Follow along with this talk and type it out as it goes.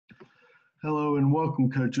Hello and welcome,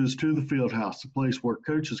 coaches, to the Field House, a place where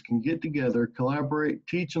coaches can get together, collaborate,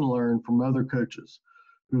 teach, and learn from other coaches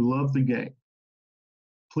who love the game.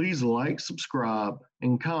 Please like, subscribe,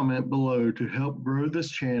 and comment below to help grow this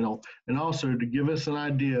channel and also to give us an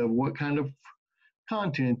idea of what kind of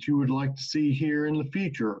content you would like to see here in the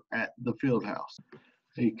future at the Field House.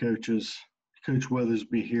 Hey, coaches, Coach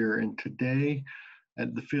Weathersby here, and today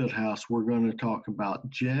at the Field House, we're going to talk about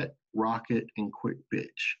jet, rocket, and quick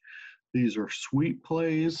pitch. These are sweep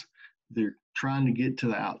plays. They're trying to get to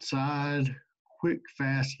the outside, quick,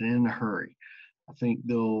 fast, and in a hurry. I think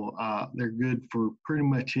they're good for pretty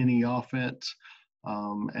much any offense,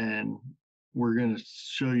 and we're going to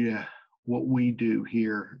show you what we do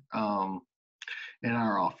here in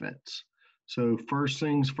our offense. So first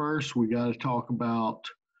things first, we got to talk about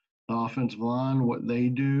the offensive line, what they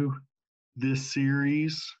do. This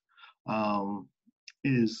series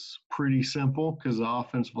is pretty simple because the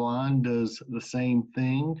offensive line does the same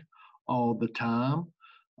thing all the time.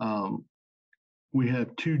 We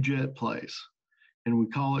have two jet plays, and we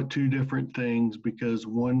call it two different things because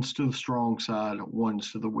one's to the strong side,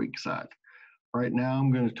 one's to the weak side. Right now,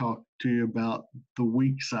 I'm going to talk to you about the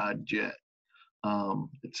weak side jet.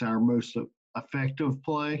 It's our most effective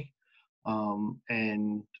play,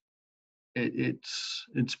 and it's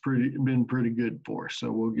been pretty good for us.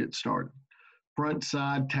 So we'll get started. Front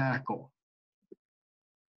side tackle.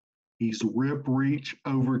 He's rip, reach,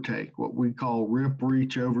 overtake, what we call rip,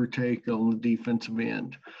 reach, overtake on the defensive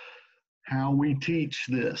end. How we teach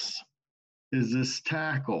this is this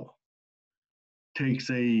tackle takes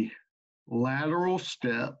a lateral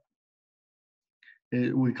step.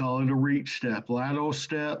 We call it a reach step, lateral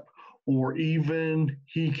step, or even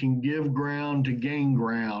he can give ground to gain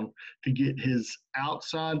ground to get his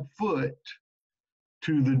outside foot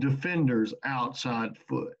to the defender's outside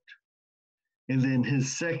foot. And then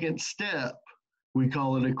his second step, we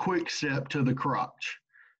call it a quick step to the crotch.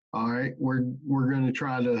 All right, we're going to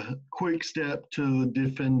try to quick step to the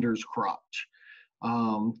defender's crotch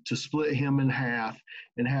to split him in half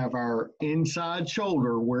and have our inside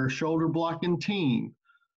shoulder, we're a shoulder blocking team,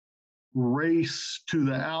 race to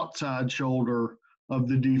the outside shoulder of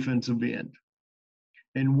the defensive end.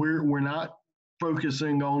 And we're not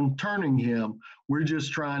focusing on turning him. We're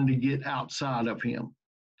just trying to get outside of him.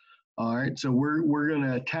 All right, so we're going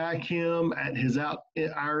to attack him at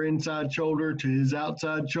our inside shoulder to his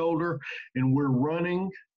outside shoulder, and we're running.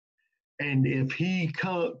 And if he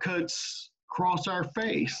cuts across our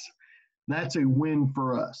face, that's a win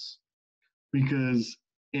for us, because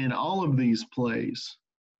in all of these plays,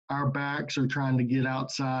 our backs are trying to get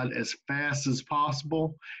outside as fast as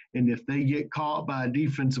possible. And if they get caught by a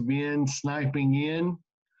defensive end sniping in,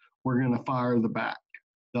 we're going to fire the back.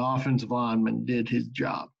 The offensive lineman did his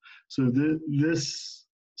job. So this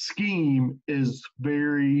scheme is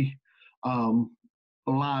very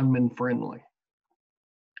lineman friendly.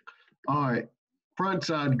 All right, front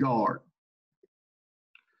side guard.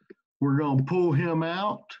 We're going to pull him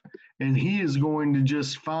out, and he is going to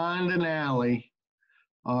just find an alley.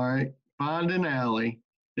 All right, find an alley.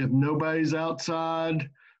 If nobody's outside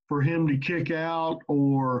for him to kick out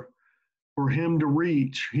or for him to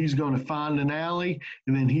reach, he's going to find an alley,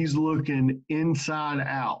 and then he's looking inside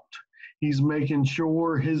out. He's making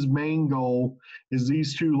sure his main goal is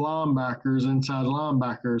these two linebackers, inside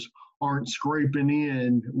linebackers, aren't scraping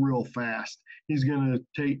in real fast. He's going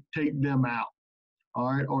to take them out,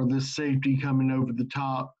 all right, or this safety coming over the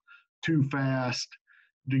top too fast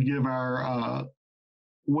to give our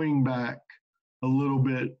wing back a little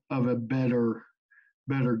bit of a better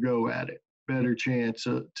go at it, better chance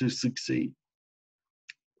to succeed.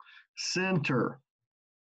 Center.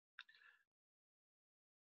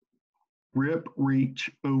 Rip, reach,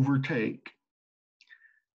 overtake.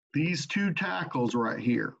 These two tackles right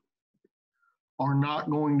here are not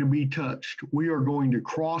going to be touched. We are going to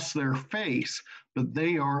cross their face, but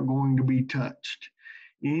they aren't going to be touched.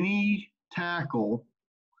 Any tackle,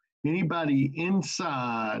 anybody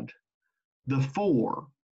inside the 4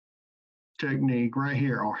 technique right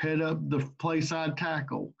here, or head up the play side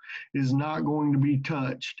tackle, is not going to be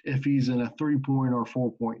touched if he's in a 3-point or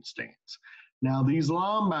 4-point stance. Now these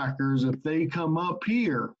linebackers, if they come up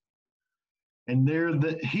here and they're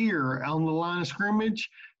here on the line of scrimmage,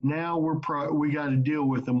 now we got to deal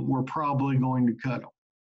with them. We're probably going to cut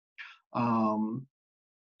them.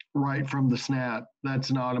 Right from the snap.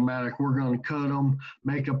 That's an automatic. We're going to cut them,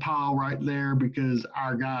 make a pile right there because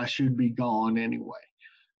our guy should be gone anyway.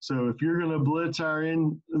 So if you're going to blitz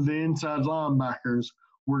the inside linebackers,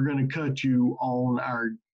 we're going to cut you on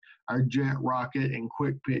our jet, rocket, and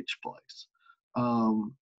quick pitch plays.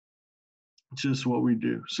 It's just what we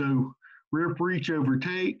do. So Rip, reach,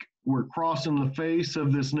 overtake. We're crossing the face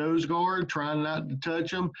of this nose guard, trying not to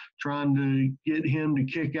touch him, trying to get him to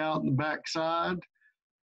kick out the backside.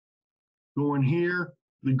 Going here,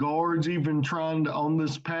 the guard's even trying to, on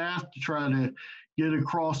this path, to try to get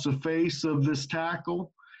across the face of this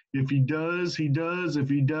tackle. If he does, he does. If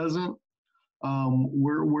he doesn't,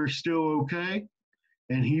 we're still okay.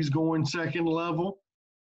 And he's going second level.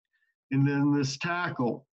 And then this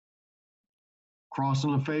tackle,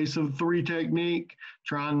 crossing the face of the 3 technique,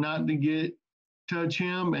 trying not to touch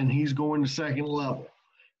him, and he's going to second level.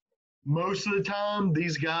 Most of the time,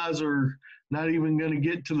 these guys are not even going to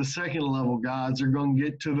get to the second level guys. They're going to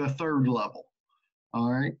get to the 3rd level.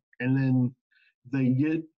 All right. And then they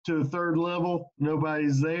get to the 3rd level,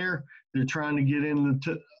 nobody's there. They're trying to get into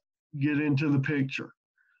the picture.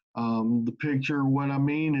 The picture, what I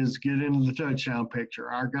mean is get into the touchdown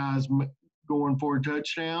picture. Our guys going for a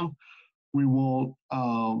touchdown, we want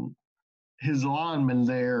his lineman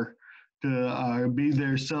there to be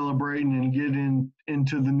there celebrating and get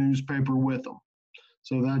into the newspaper with them.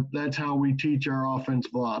 So that's how we teach our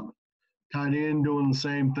offensive linemen. Tight end doing the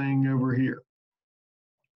same thing over here.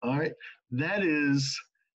 All right, that is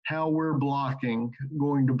how we're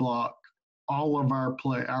going to block all of our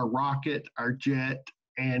play, our rocket, our jet,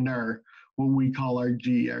 and our what we call our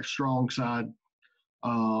G, our strong side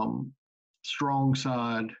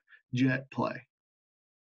jet play.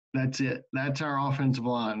 That's it. That's our offensive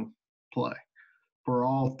line play for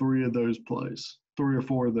all 3 of those plays, 3 or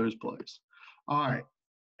 4 of those plays. All right,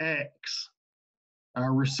 X,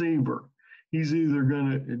 our receiver. He's either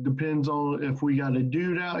it depends on if we got a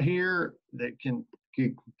dude out here that can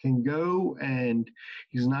go, and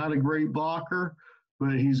he's not a great blocker,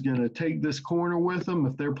 but he's going to take this corner with him.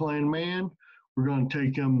 If they're playing man, we're going to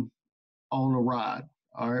take him on a ride.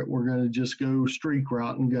 All right, we're going to just go streak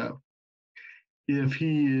route and go. If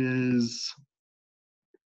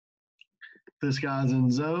this guy's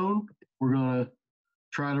in zone, we're going to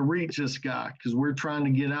try to reach this guy because we're trying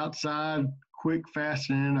to get outside quick, fast,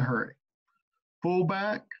 and in a hurry.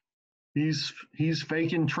 Fullback, he's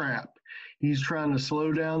faking trap. He's trying to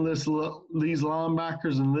slow down these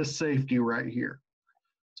linebackers and this safety right here.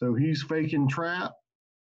 So he's faking trap.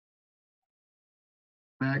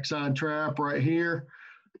 Backside trap right here.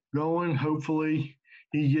 Going, hopefully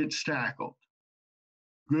he gets tackled.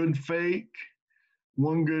 Good fake.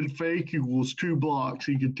 1 good fake equals 2 blocks.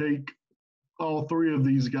 He could take all 3 of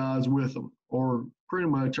these guys with him, or pretty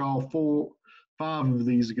much all 5 of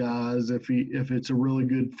these guys if it's a really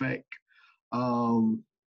good fake.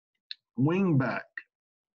 Wing back,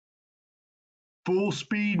 full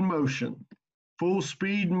speed motion,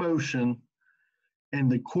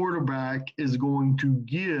 and the quarterback is going to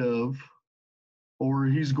give, or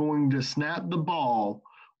he's going to snap the ball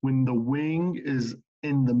when the wing is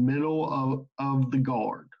in the middle of the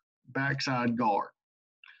guard, backside guard.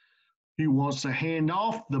 He wants to hand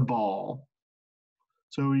off the ball,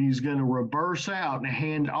 so he's going to reverse out and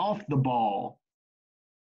hand off the ball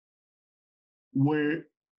when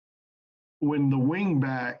the wing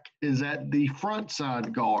back is at the front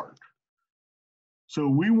side guard. So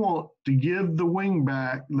we want to give the wing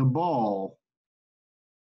back the ball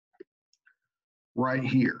right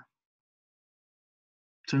here.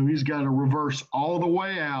 So he's got to reverse all the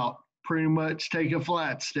way out, pretty much take a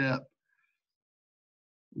flat step.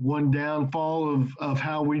 One downfall of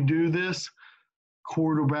how we do this,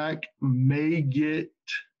 quarterback may get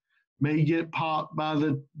popped by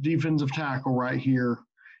the defensive tackle right here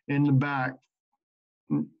in the back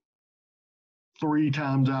 3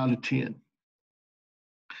 times out of 10.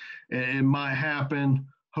 It might happen.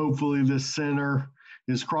 Hopefully this center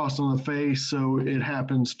is crossing the face, so it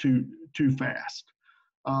happens too fast.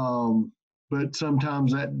 But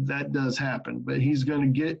sometimes that does happen. But he's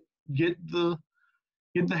going to get the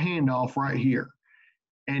handoff right here.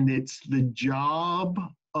 And it's the job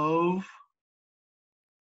of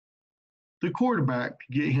the quarterback to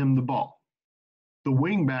get him the ball. The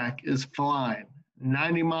wingback is flying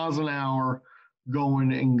 90 miles an hour,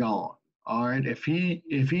 going and gone. All right. If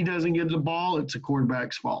he doesn't get the ball, it's the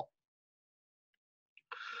quarterback's fault.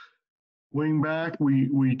 Wingback,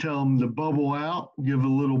 we tell him to bubble out, give a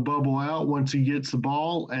little bubble out once he gets the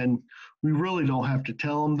ball, and we really don't have to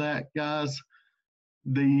tell him that, guys.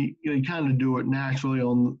 They kind of do it naturally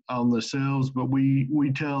on themselves, but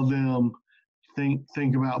we tell them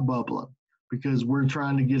think about bubbling, because we're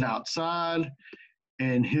trying to get outside,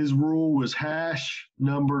 and his rule was hash,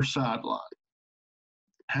 number, sideline.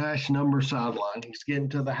 Hash, number, sideline. He's getting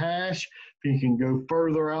to the hash. If he can go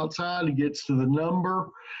further outside, he gets to the number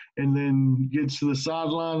and then gets to the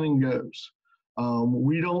sideline and goes.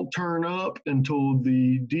 We don't turn up until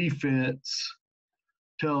the defense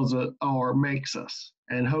tells us or makes us,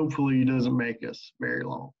 and hopefully he doesn't make us very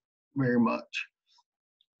much.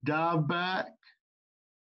 Dive back,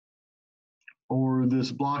 or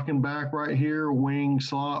this blocking back right here, wing,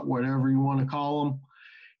 slot, whatever you want to call him.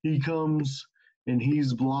 He comes and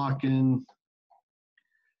he's blocking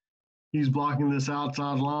this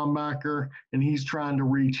outside linebacker, and he's trying to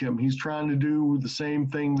reach him. He's trying to do the same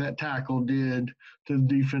thing that tackle did to the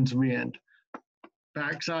defensive end.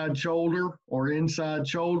 Backside shoulder or inside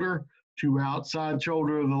shoulder to outside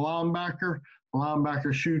shoulder of the linebacker.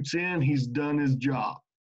 Linebacker shoots in, he's done his job.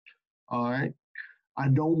 All right. I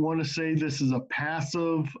don't want to say this is a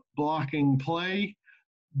passive blocking play,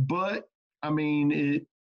 but I mean,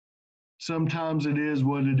 sometimes it is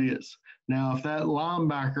what it is. Now, if that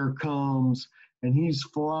linebacker comes and he's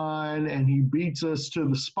flying and he beats us to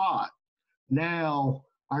the spot, now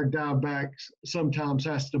our dive back sometimes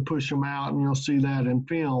has to push him out, and you'll see that in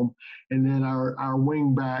film. And then our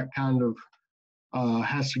wing back kind of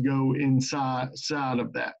has to go inside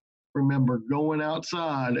of that. Remember, going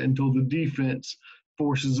outside until the defense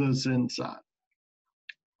forces us inside.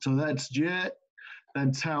 So that's jet.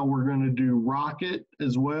 That's how we're going to do rocket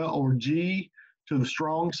as well, or G to the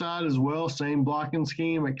strong side as well. Same blocking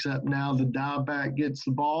scheme, except now the dive back gets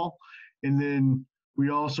the ball. And then we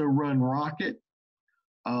also run rocket,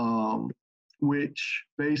 which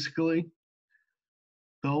basically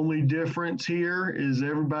the only difference here is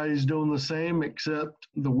everybody's doing the same except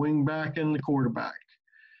the wing back and the quarterback.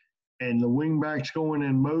 And the wing back's going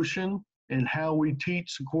in motion, and how we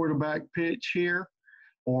teach the quarterback pitch here,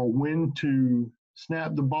 or when to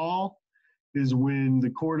snap the ball, is when the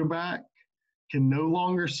quarterback can no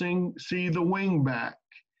longer see the wing back.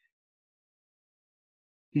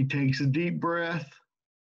 He takes a deep breath,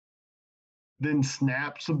 then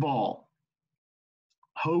snaps the ball.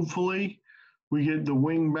 Hopefully, we get the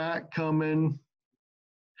wing back coming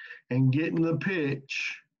and getting the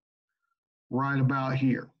pitch right about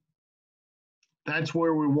here. That's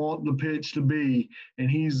where we want the pitch to be, and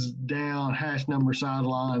he's down hash number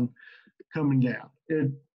sideline coming down.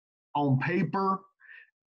 On paper,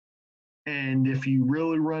 and if you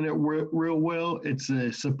really run it real well, it's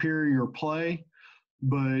a superior play,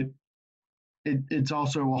 but it's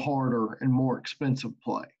also a harder and more expensive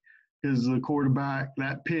play because the quarterback,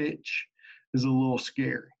 that pitch is a little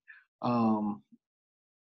scary.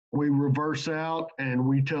 We reverse out and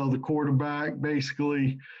we tell the quarterback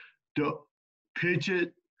basically to pitch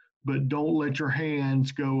it, but don't let your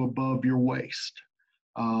hands go above your waist.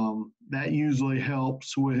 That usually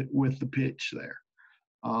helps with the pitch there.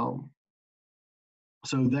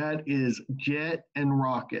 So that is jet and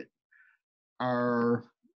rocket. Our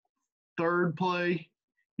third play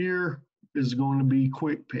here is going to be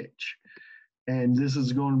quick pitch. And this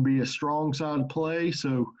is going to be a strong side play.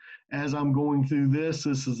 So as I'm going through this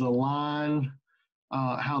is a line,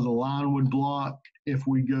 how the line would block if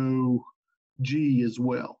we go G as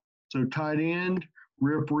well. So tight end,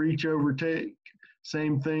 rip, reach, overtake.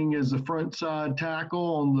 Same thing as the front side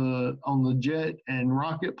tackle on the jet and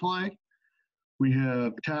rocket play. We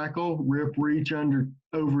have tackle, rip, reach,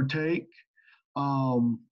 overtake.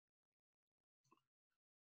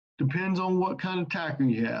 Depends on what kind of tackle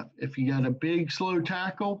you have. If you got a big, slow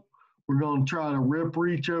tackle, we're going to try to rip,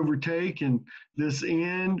 reach, overtake. And this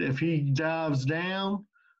end, if he dives down,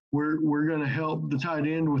 we're going to help the tight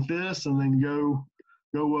end with this and then go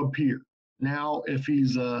up here. Now, if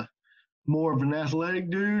he's more of an athletic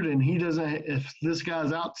dude and if this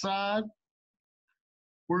guy's outside,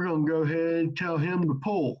 we're going to go ahead and tell him to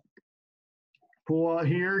pull out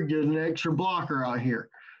here, get an extra blocker out here,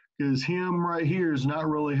 because him right here is not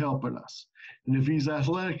really helping us. And if he's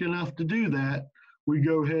athletic enough to do that, we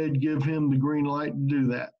go ahead and give him the green light to do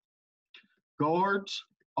that. Guards,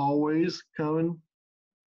 always coming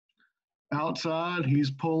outside,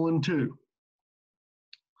 he's pulling too.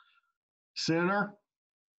 Center.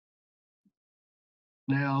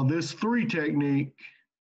 Now this 3 technique,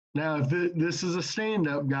 now if this is a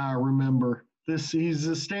stand-up guy, remember, he's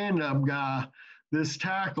a stand-up guy. This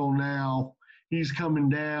tackle now, he's coming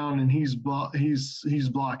down and he's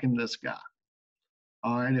blocking this guy.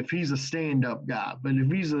 All right, if he's a stand-up guy. But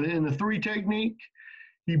if he's in the 3 technique,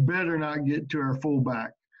 he better not get to our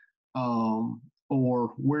fullback,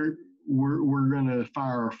 or we're going to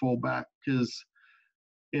fire our fullback, because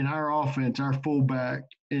in our offense, our fullback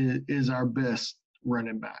is our best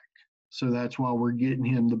running back. So that's why we're getting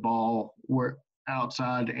him the ball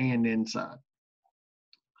outside and inside.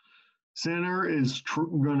 Center is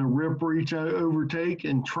going to rip, reach, overtake,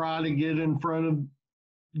 and try to get in front of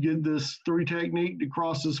get this 3 technique to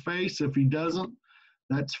cross his face. If he doesn't,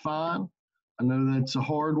 that's fine. I know that's a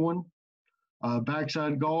hard one.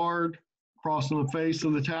 Backside guard, crossing the face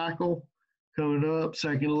of the tackle, coming up,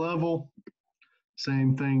 second level.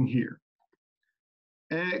 Same thing here.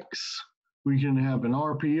 X, we can have an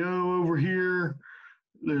RPO over here.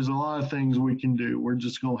 There's a lot of things we can do. We're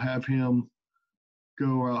just going to have him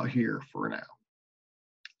go out here for now.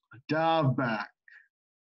 Dive back,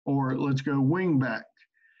 or let's go wing back.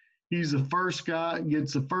 He's the first guy,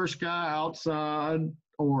 gets the first guy outside,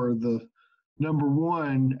 or the number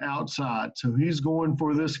 1 outside. So he's going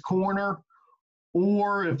for this corner,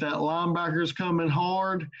 or if that linebacker's coming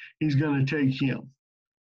hard, he's going to take him.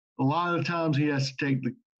 A lot of times he has to take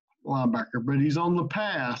the linebacker, but he's on the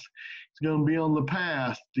path. He's going to be on the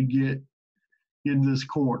path to get in this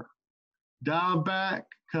corner. Dive back,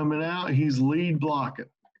 coming out, he's lead blocking.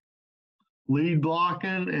 Lead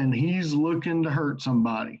blocking, and he's looking to hurt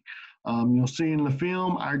somebody. You'll see in the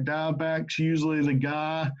film, our dive back's usually the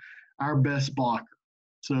guy, our best blocker.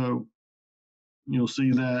 So you'll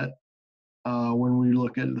see that when we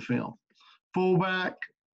look at the film. Fullback,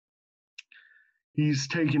 he's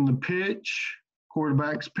taking the pitch,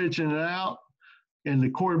 quarterback's pitching it out, and the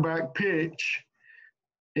quarterback pitch,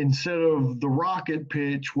 instead of the rocket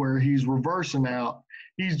pitch where he's reversing out,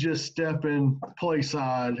 he's just stepping play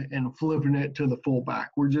side and flipping it to the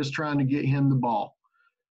fullback. We're just trying to get him the ball.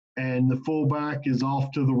 And the fullback is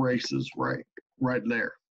off to the races right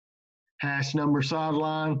there. Hash number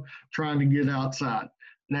sideline, trying to get outside.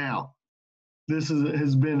 Now, this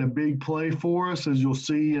has been a big play for us, as you'll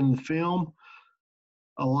see in the film.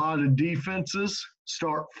 A lot of defenses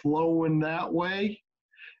start flowing that way,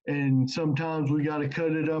 and sometimes we got to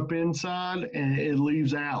cut it up inside, and it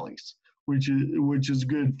leaves alleys, which is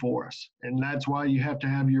good for us. And that's why you have to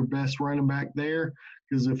have your best running back there,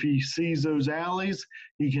 because if he sees those alleys,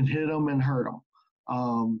 he can hit them and hurt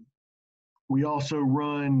them. We also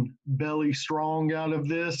run belly strong out of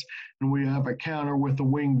this, and we have a counter with the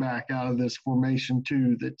wing back out of this formation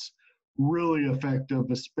too that's really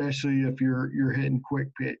effective, especially if you're hitting quick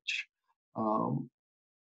pitch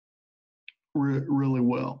really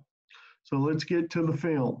well. So let's get to the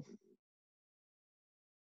film.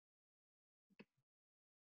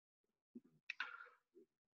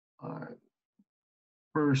 All right.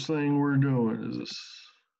 First thing we're doing is this.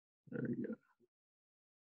 There you go.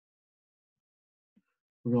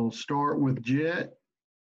 We're going to start with jet.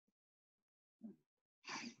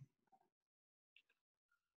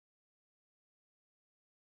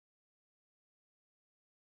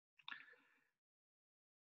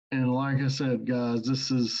 And like I said, guys,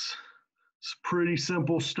 this is pretty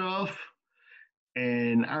simple stuff.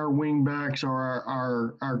 And our wingbacks are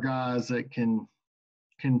our guys that can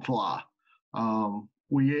fly.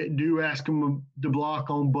 We do ask them to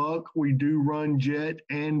block on buck. We do run jet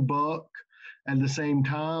and buck at the same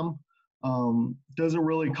time. Doesn't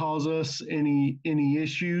really cause us any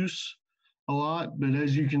issues a lot, but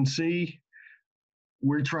as you can see,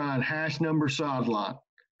 we're trying hash number sideline.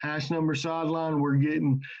 Hash number sideline, we're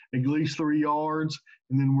getting at least 3 yards,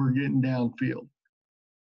 and then we're getting downfield.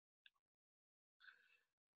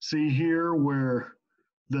 See here where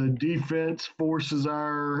the defense forces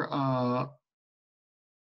our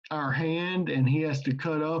hand, and he has to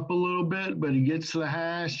cut up a little bit, but he gets to the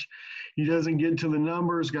hash. He doesn't get to the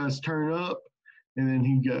numbers, guys turn up, and then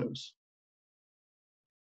he goes.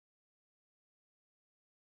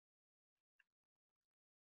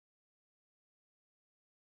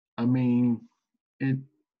 I mean,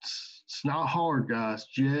 it's not hard, guys.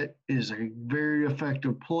 Jet is a very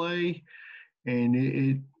effective play,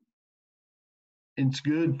 and it's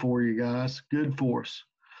good for you guys, good for us.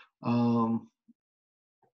 I'll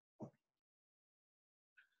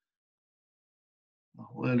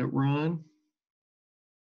let it run.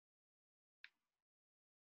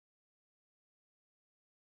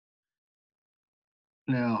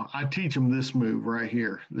 Now, I teach them this move right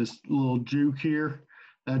here, this little juke here,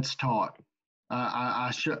 that's taught.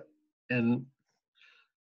 And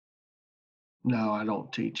no, I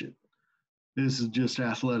don't teach it. This is just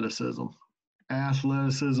athleticism.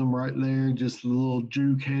 Athleticism right there, just a little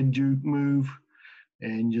juke, head juke move,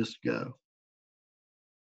 and just go.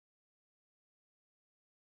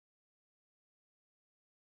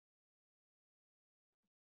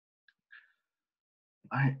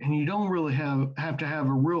 And you don't really have to have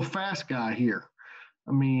a real fast guy here.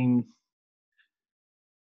 I mean,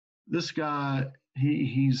 this guy,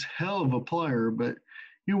 he's hell of a player, but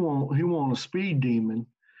he won't a speed demon.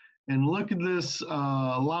 And look at this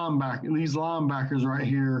linebacker, these linebackers right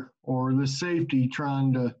here, or this safety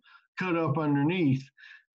trying to cut up underneath.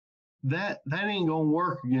 that ain't gonna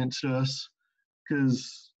work against us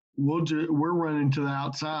because we're running to the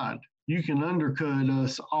outside. You can undercut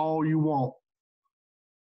us all you want.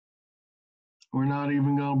 We're not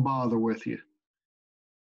even gonna bother with you.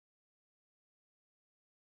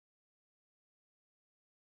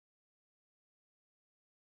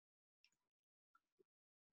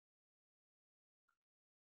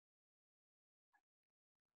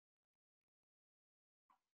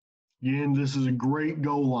 Again, this is a great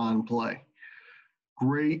goal line play.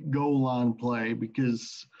 Great goal line play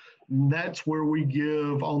because that's where we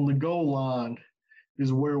give on the goal line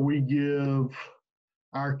is where we give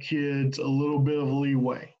our kids a little bit of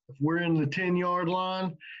leeway. If we're in the 10-yard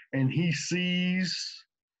line and he sees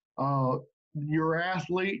your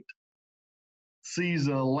athlete sees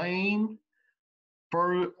a lane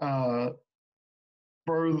for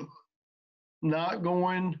not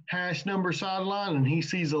going hash number sideline and he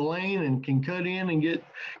sees a lane and can cut in and get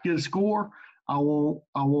a score, I won't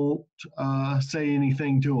say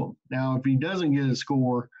anything to him. Now, if he doesn't get a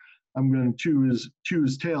score, I'm going to chew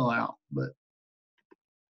his tail out. But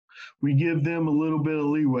we give them a little bit of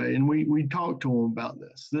leeway, and we talk to him about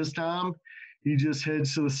this. This time, he just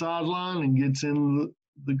heads to the sideline and gets in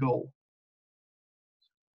the goal.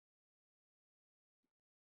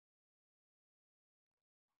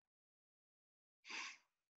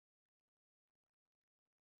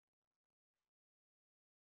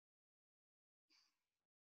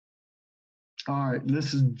 All right,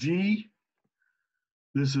 this is G.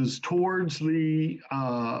 This is towards the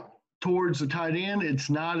tight end.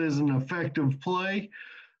 It's not as an effective play,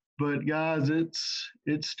 but guys, it's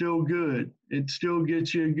still good. It still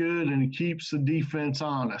gets you good, and it keeps the defense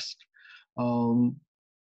honest.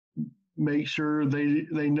 Make sure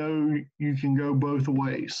they know you can go both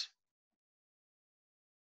ways.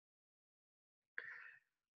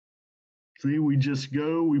 See, we just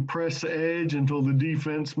go, we press the edge until the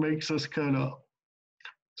defense makes us cut up.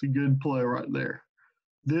 It's a good play right there.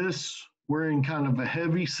 This, we're in kind of a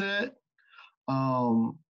heavy set.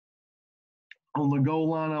 On the goal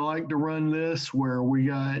line, I like to run this where we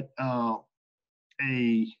got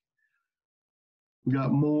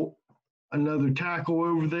another tackle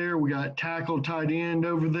over there. We got tackle tight end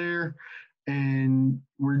over there, and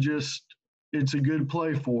it's a good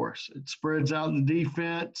play for us. It spreads out the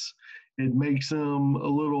defense. It makes them a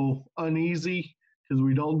little uneasy because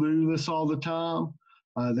we don't do this all the time.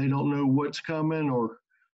 They don't know what's coming or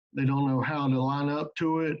they don't know how to line up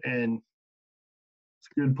to it, and it's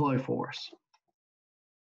a good play for us.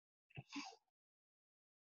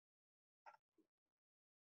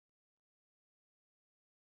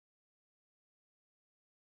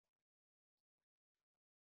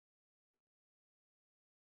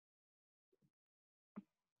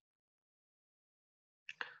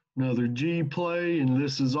 Another G play, and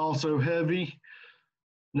this is also heavy.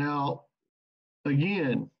 Now,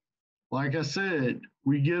 again, like I said,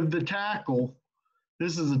 we give the tackle.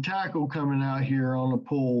 This is a tackle coming out here on a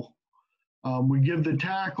pull. We give the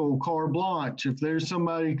tackle carte blanche. If there's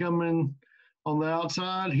somebody coming on the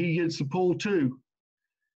outside, he gets the pull too.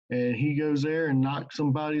 And he goes there and knocks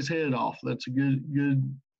somebody's head off. That's a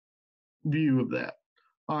good view of that.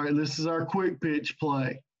 All right, this is our quick pitch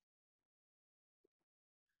play.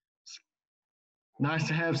 Nice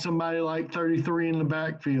to have somebody like 33 in the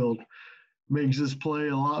backfield. Makes this play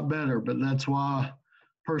a lot better, but that's why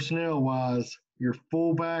personnel-wise, your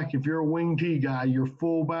fullback, if you're a wing T guy, your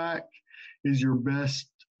fullback is your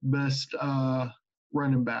best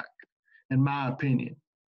running back, in my opinion.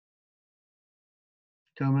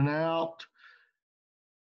 Coming out,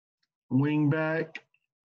 wing back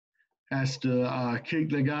has to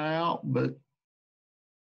kick the guy out, but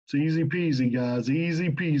it's easy peasy, guys, easy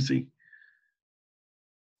peasy.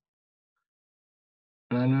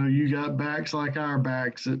 And I know you got backs like our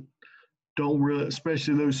backs that don't really,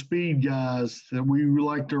 especially those speed guys that we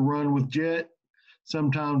like to run with jet.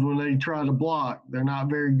 Sometimes when they try to block, they're not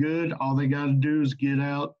very good. All they got to do is get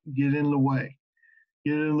out, get in the way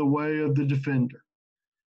of the defender.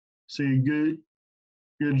 See a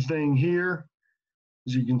good thing here,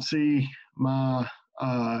 as you can see, my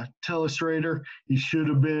telestrator, he should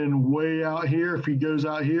have been way out here. If he goes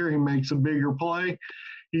out here, he makes a bigger play.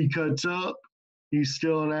 He cuts up. He's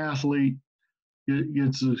still an athlete. It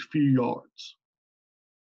gets a few yards.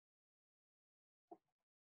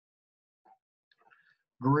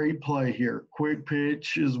 Great play here. Quick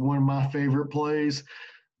pitch is one of my favorite plays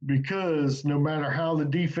because no matter how the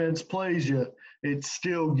defense plays you, it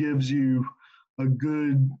still gives you a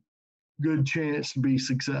good chance to be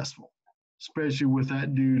successful, especially with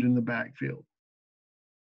that dude in the backfield.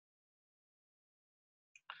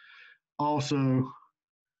 Also,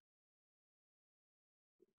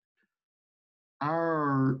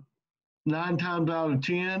 our 9 times out of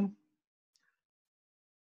 10,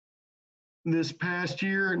 this past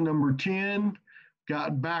year, number 10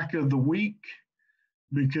 got back of the week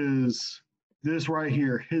because this right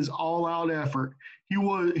here, his all-out effort. He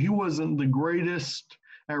wasn't the greatest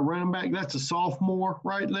at running back. That's a sophomore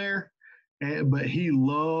right there, but he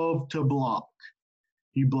loved to block.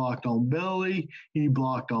 He blocked on belly, he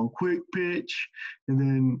blocked on quick pitch, and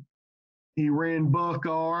then he ran buck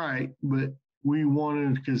all right, but we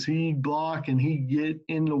wanted because he'd block and he'd get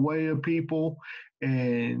in the way of people,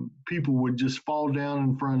 and people would just fall down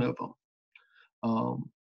in front of him.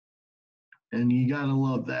 And you got to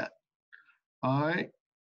love that. All right.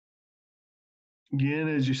 Again,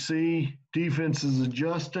 as you see, defense is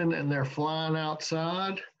adjusting and they're flying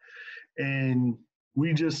outside, and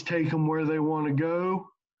we just take them where they want to go,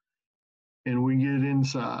 and we get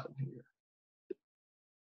inside here.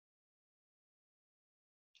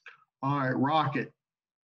 All right, Rocket.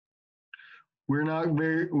 We're not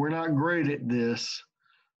great at this.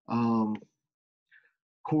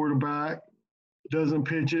 Quarterback doesn't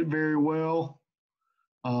pitch it very well.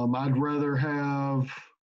 I'd rather have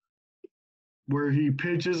where he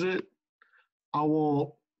pitches it. I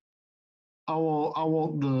want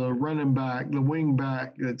the running back, the wing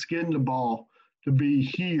back that's getting the ball to be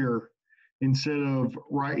here instead of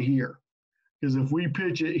right here. Because if we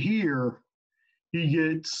pitch it here, he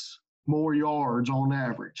gets more yards on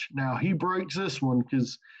average. Now he breaks this one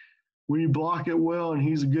because we block it well and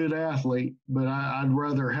he's a good athlete, but I'd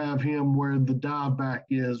rather have him where the dive back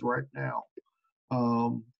is right now,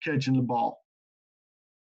 catching the ball.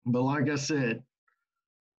 But like I said,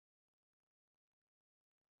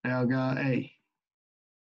 now guy, hey,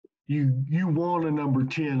 you want a number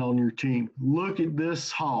 10 on your team. Look at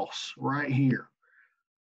this hoss right here.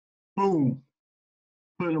 Boom.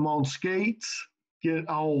 Putting them on skates. Get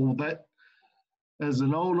all that. As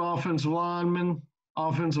an old offensive lineman,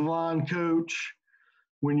 offensive line coach,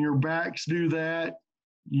 when your backs do that,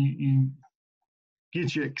 you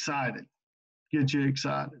get you excited. Get you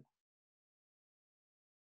excited.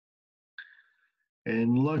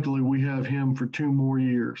 And luckily we have him for 2 more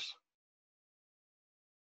years.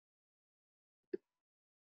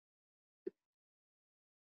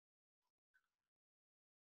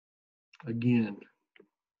 Again.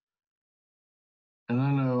 And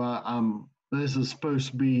I know this is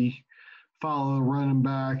supposed to be follow the running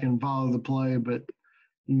back and follow the play, but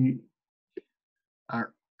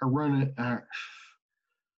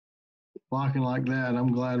blocking like that,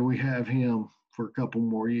 I'm glad we have him for a couple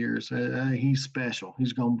more years. He's special.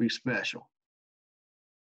 He's going to be special.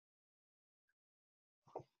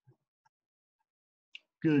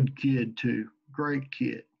 Good kid, too. Great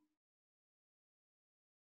kid.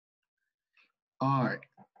 All right.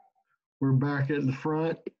 We're back at the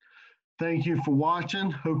front. Thank you for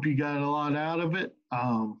watching. Hope you got a lot out of it.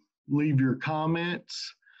 Leave your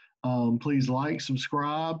comments. Please like,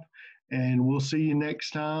 subscribe, and we'll see you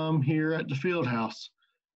next time here at the Field House.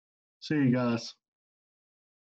 See you guys.